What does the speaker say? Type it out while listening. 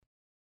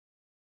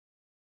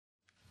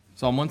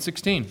Psalm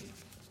 116,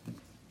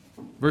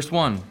 verse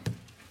 1,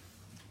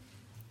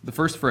 the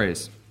first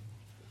phrase.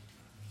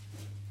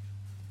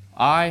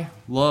 I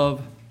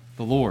love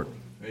the Lord.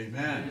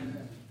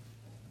 Amen.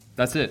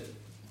 That's it.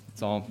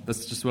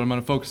 That's just what I'm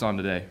going to focus on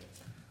today.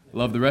 I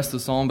love the rest of the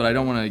psalm, but I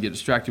don't want to get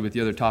distracted with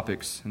the other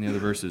topics and the other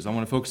verses. I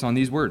want to focus on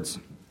these words.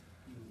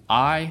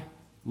 I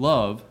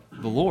love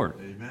the Lord.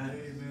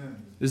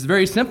 Amen. This is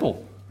very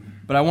simple,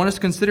 but I want us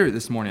to consider it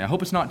this morning. I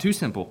hope it's not too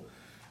simple.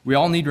 We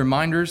all need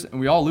reminders, and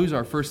we all lose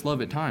our first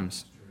love at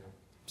times.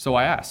 So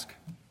I ask,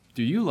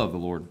 do you love the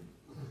Lord?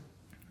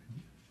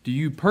 Do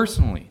you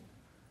personally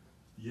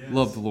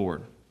love the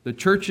Lord? The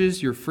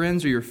churches, your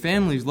friends, or your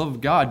family's love of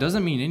God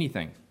doesn't mean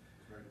anything.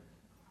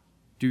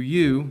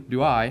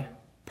 Do I,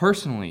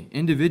 personally,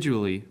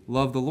 individually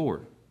love the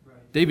Lord?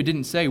 David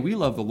didn't say, we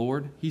love the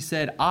Lord. He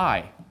said,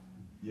 I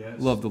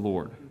love the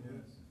Lord.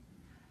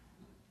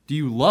 Do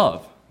you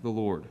love the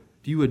Lord?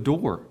 Do you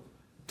adore,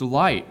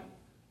 delight,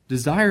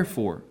 desire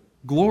for,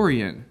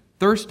 glory in,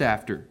 thirst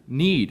after,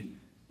 need,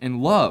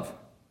 and love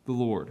the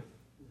Lord?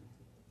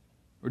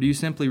 Or do you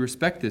simply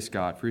respect this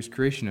God for His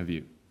creation of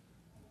you?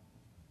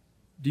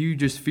 Do you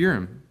just fear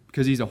Him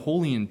because He's a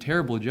holy and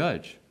terrible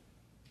judge?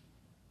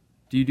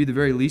 Do you do the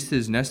very least that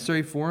is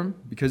necessary for Him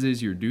because it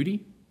is your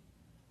duty?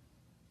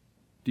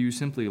 Do you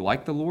simply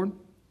like the Lord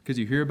because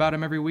you hear about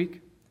Him every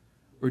week?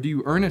 Or do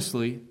you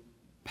earnestly,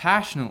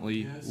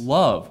 passionately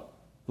love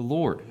the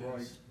Lord?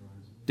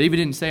 David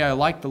didn't say, I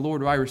like the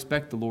Lord or I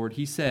respect the Lord.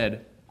 He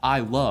said, I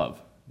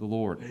love the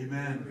Lord.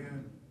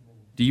 Amen.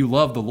 Do you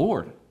love the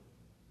Lord?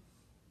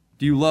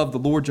 Do you love the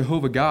Lord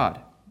Jehovah God,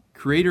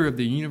 creator of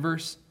the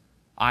universe?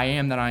 I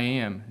am that I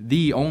am,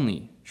 the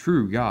only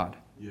true God.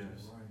 Yes.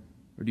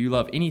 Or do you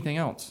love anything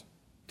else?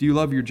 Do you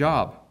love your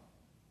job,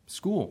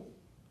 school,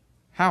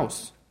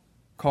 house,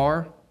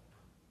 car,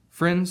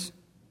 friends,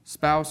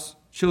 spouse,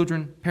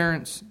 children,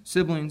 parents,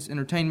 siblings,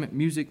 entertainment,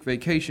 music,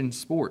 vacation,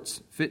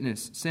 sports,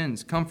 fitness,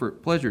 sins,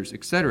 comfort, pleasures,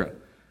 etc.?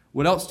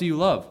 What else do you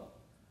love?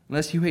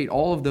 Unless you hate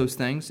all of those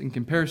things in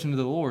comparison to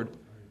the Lord,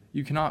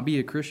 you cannot be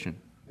a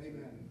Christian.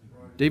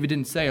 David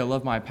didn't say, I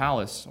love my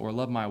palace or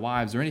love my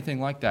wives or anything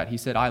like that. He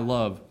said, I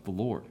love the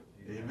Lord.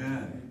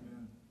 Amen.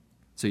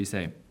 So you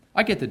say,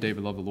 I get that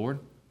David loved the Lord,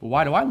 but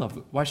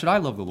why should I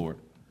love the Lord?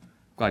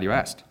 Glad you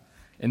asked.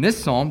 In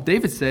this psalm,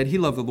 David said he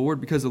loved the Lord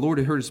because the Lord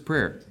had heard his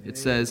prayer. It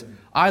says,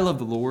 I love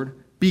the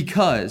Lord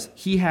because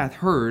He hath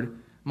heard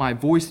my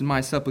voice and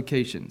my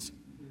supplications.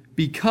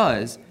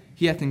 Because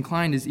He hath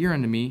inclined His ear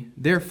unto me,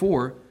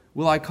 therefore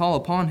will I call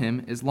upon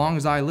Him as long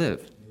as I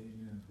live.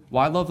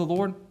 Why love the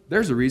Lord?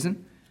 There's a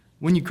reason.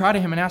 When you cry to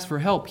Him and ask for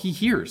help, He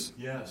hears.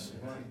 Yes.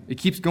 It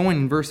keeps going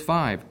in verse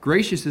 5.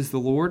 Gracious is the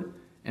Lord,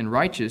 and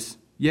righteous,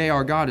 yea,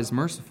 our God is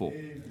merciful.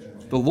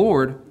 The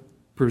Lord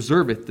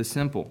preserveth the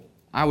simple.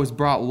 I was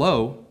brought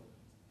low,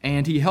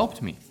 and He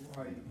helped me.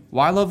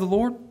 Why love the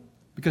Lord?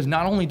 Because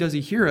not only does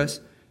He hear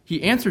us,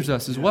 He answers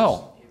us as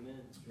well.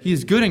 He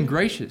is good and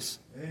gracious,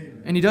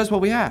 and He does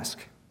what we ask.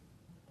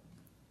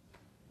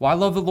 Why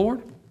love the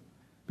Lord?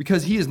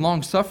 Because He is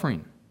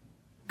long-suffering,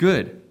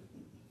 good,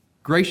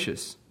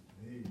 gracious,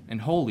 and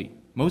holy.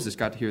 Moses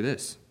got to hear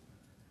this.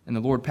 And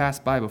the Lord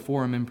passed by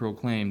before him and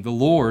proclaimed, the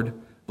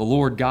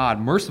Lord God,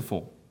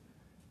 merciful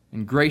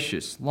and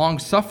gracious,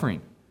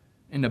 long-suffering,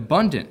 and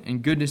abundant in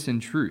goodness and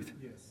truth,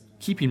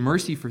 keeping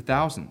mercy for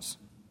thousands,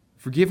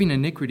 forgiving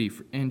iniquity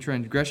and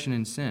transgression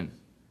and sin.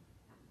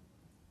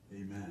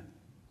 Amen.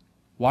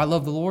 Why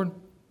love the Lord?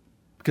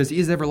 Because He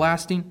is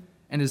everlasting,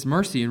 and His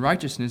mercy and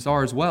righteousness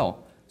are as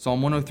well.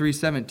 Psalm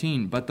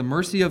 103:17, but the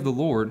mercy of the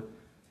Lord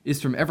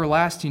is from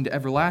everlasting to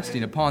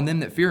everlasting upon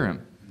them that fear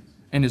Him,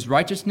 and His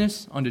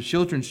righteousness unto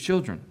children's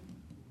children.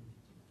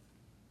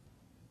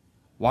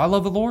 Why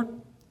love the Lord?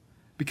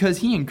 Because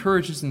He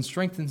encourages and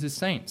strengthens His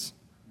saints.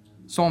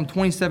 Psalm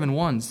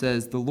 27:1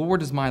 says, the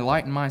Lord is my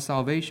light and my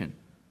salvation.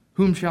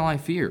 Whom shall I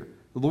fear?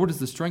 The Lord is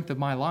the strength of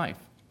my life.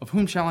 Of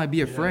whom shall I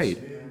be afraid?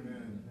 Yes.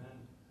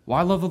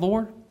 Why love the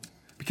Lord?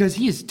 Because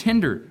He is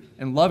tender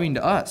and loving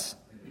to us.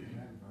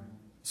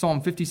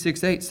 Psalm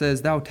 56:8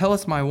 says, thou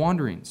tellest my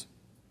wanderings.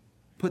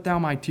 Put thou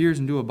my tears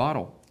into a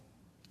bottle.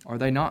 Are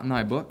they not in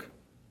thy book?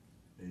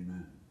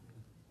 Amen.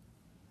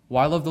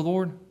 Why love the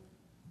Lord?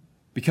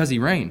 Because He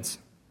reigns.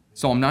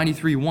 Psalm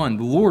 93:1,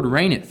 the Lord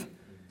reigneth.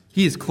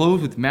 He is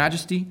clothed with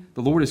majesty.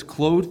 The Lord is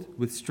clothed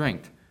with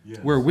strength,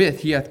 wherewith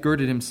He hath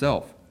girded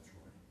Himself.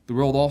 The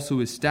world also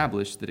is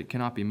established that it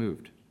cannot be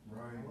moved.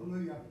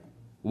 Right.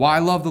 Why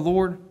love the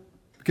Lord?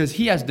 Because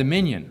He has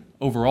dominion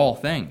over all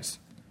things.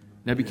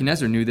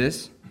 Nebuchadnezzar knew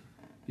this.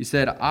 He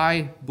said,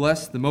 I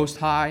bless the Most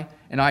High,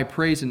 and I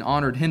praised and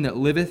honored Him that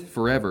liveth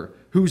forever,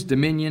 whose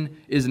dominion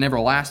is an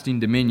everlasting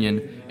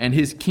dominion, and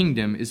His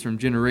kingdom is from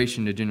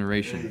generation to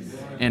generation.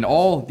 And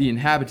all the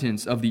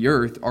inhabitants of the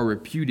earth are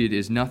reputed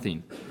as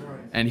nothing.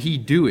 And He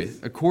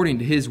doeth according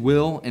to His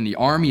will in the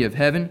army of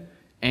heaven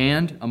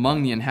and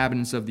among the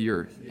inhabitants of the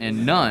earth.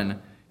 And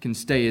none can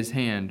stay His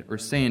hand or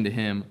say unto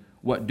Him,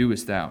 what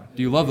doest thou?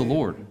 Do you love the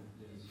Lord?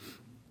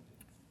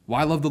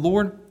 Why love the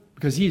Lord?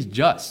 Because He is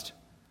just.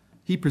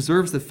 He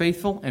preserves the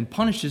faithful and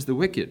punishes the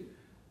wicked.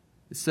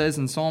 It says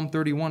in Psalm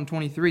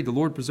 31:23, the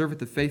Lord preserveth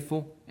the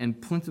faithful and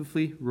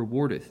plentifully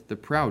rewardeth the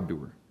proud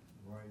doer.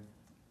 Right.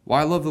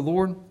 Why love the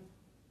Lord?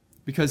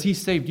 Because he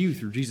saved you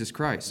through Jesus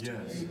Christ.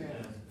 Yes.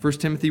 1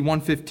 Timothy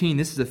 1:15,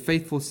 this is a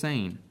faithful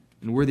saying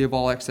and worthy of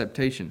all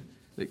acceptation,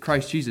 that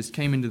Christ Jesus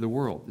came into the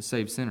world to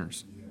save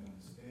sinners. Yes.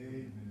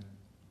 Amen.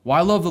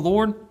 Why love the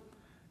Lord?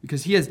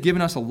 Because he has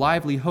given us a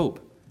lively hope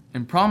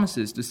and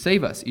promises to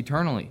save us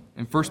eternally.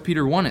 In 1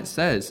 Peter 1 it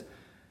says,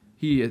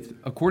 he,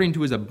 according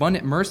to his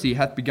abundant mercy,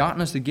 hath begotten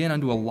us again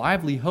unto a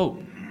lively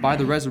hope by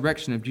the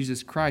resurrection of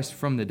Jesus Christ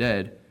from the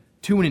dead,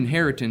 to an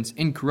inheritance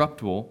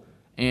incorruptible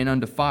and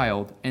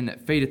undefiled, and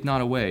that fadeth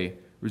not away,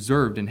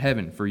 reserved in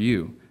heaven for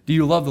you. Do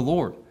you love the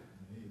Lord?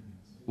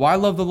 Why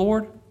love the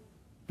Lord?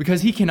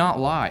 Because he cannot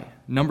lie.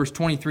 Numbers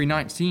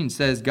 23:19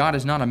 says, God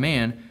is not a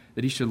man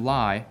that he should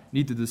lie,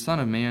 neither the Son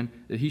of Man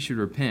that he should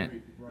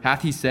repent.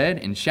 Hath he said,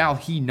 and shall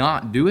he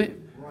not do it?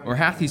 Or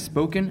hath he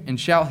spoken, and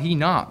shall he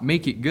not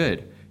make it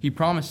good? He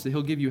promised that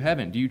he'll give you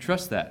heaven. Do you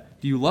trust that?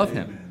 Do you love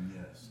him? Amen.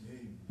 Yes.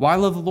 Why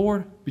love the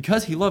Lord?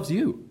 Because he loves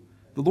you.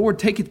 The Lord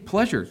taketh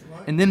pleasure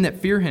in them that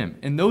fear him,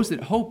 and those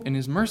that hope in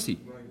his mercy.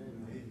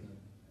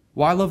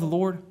 Why love the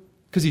Lord?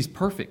 Because he's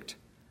perfect.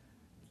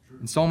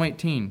 In Psalm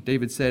 18,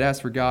 David said, as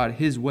for God,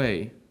 his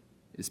way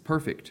is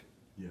perfect.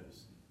 Yes.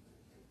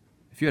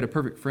 If you had a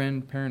perfect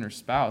friend, parent, or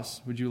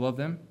spouse, would you love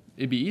them?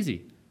 It'd be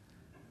easy.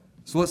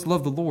 So let's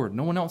love the Lord.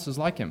 No one else is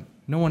like him.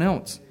 No one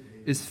else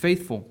is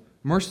faithful,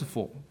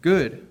 merciful,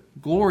 good,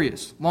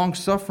 glorious,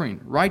 long-suffering,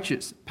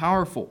 righteous,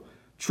 powerful,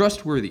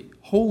 trustworthy,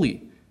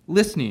 holy,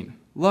 listening,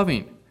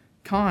 loving,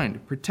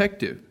 kind,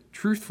 protective,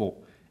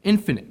 truthful,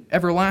 infinite,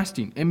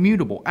 everlasting,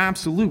 immutable,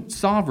 absolute,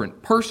 sovereign,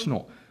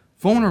 personal,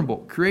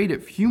 vulnerable,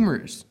 creative,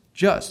 humorous,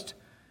 just,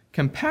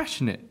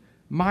 compassionate,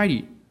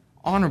 mighty,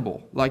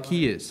 honorable, like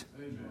he is.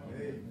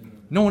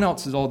 No one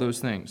else is all those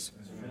things.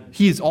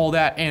 He is all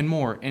that and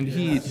more, and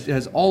he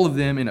has all of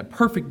them in a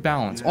perfect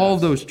balance, all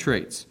of those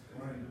traits.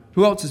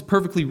 Who else is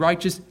perfectly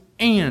righteous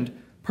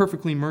and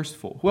perfectly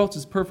merciful? Who else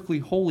is perfectly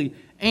holy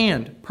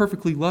and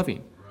perfectly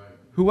loving?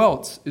 Who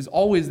else is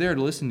always there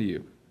to listen to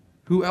you?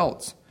 Who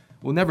else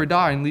will never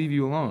die and leave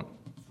you alone?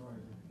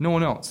 No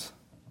one else.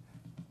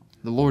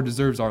 The Lord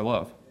deserves our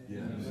love.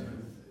 Yes.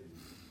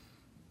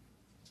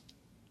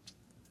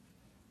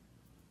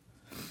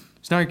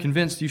 So now you're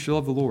convinced you should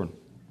love the Lord.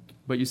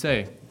 But you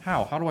say,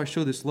 how? How do I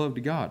show this love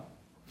to God?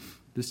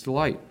 This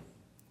delight?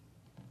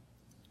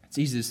 It's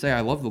easy to say,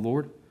 I love the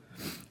Lord.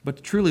 But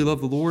to truly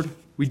love the Lord,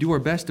 we do our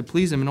best to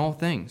please him in all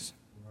things.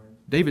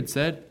 David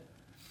said,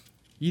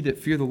 ye that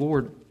fear the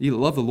Lord, ye that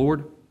love the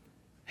Lord,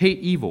 hate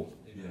evil.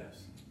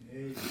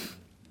 Yes.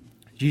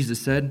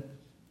 Jesus said,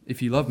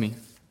 if you love me,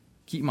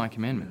 keep my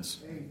commandments.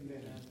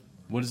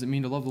 What does it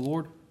mean to love the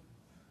Lord?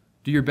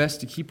 Do your best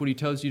to keep what he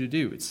tells you to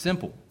do. It's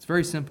simple. It's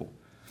very simple.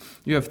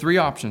 You have three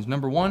options.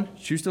 Number one,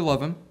 choose to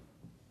love him.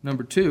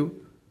 Number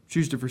two,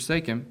 choose to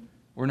forsake him.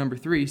 Or number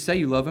three, say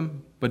you love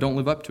him, but don't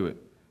live up to it.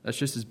 That's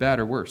just as bad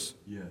or worse.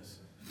 Yes.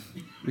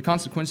 The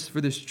consequences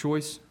for this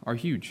choice are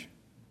huge.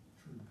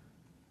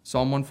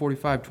 Psalm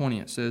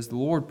 145:20, it says, the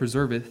Lord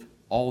preserveth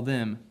all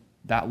them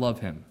that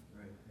love him.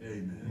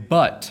 Amen.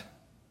 But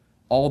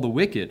all the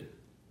wicked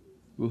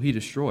will he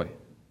destroy.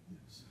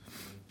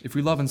 If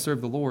we love and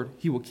serve the Lord,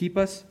 he will keep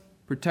us,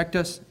 protect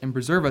us, and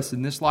preserve us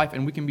in this life,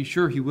 and we can be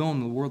sure he will in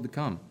the world to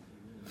come.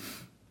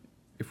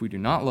 If we do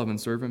not love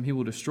and serve him, he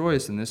will destroy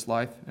us in this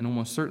life, and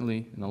almost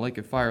certainly in the lake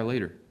of fire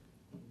later.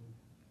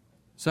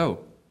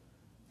 So,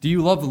 do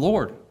you love the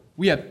Lord?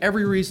 We have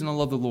every reason to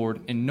love the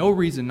Lord, and no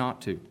reason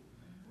not to.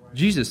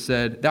 Jesus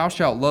said, thou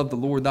shalt love the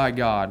Lord thy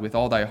God with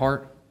all thy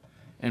heart,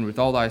 and with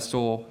all thy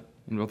soul,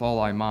 and with all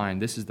thy mind.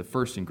 This is the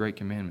first and great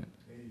commandment.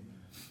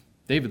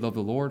 David loved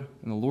the Lord,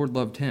 and the Lord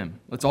loved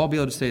him. Let's all be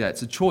able to say that.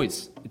 It's a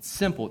choice. It's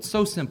simple. It's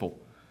so simple.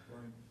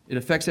 It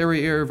affects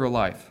every area of our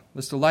life.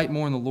 Let's delight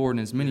more in the Lord and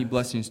his many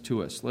blessings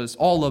to us. Let us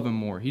all love him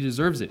more. He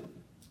deserves it.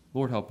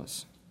 Lord, help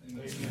us.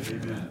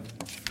 Amen.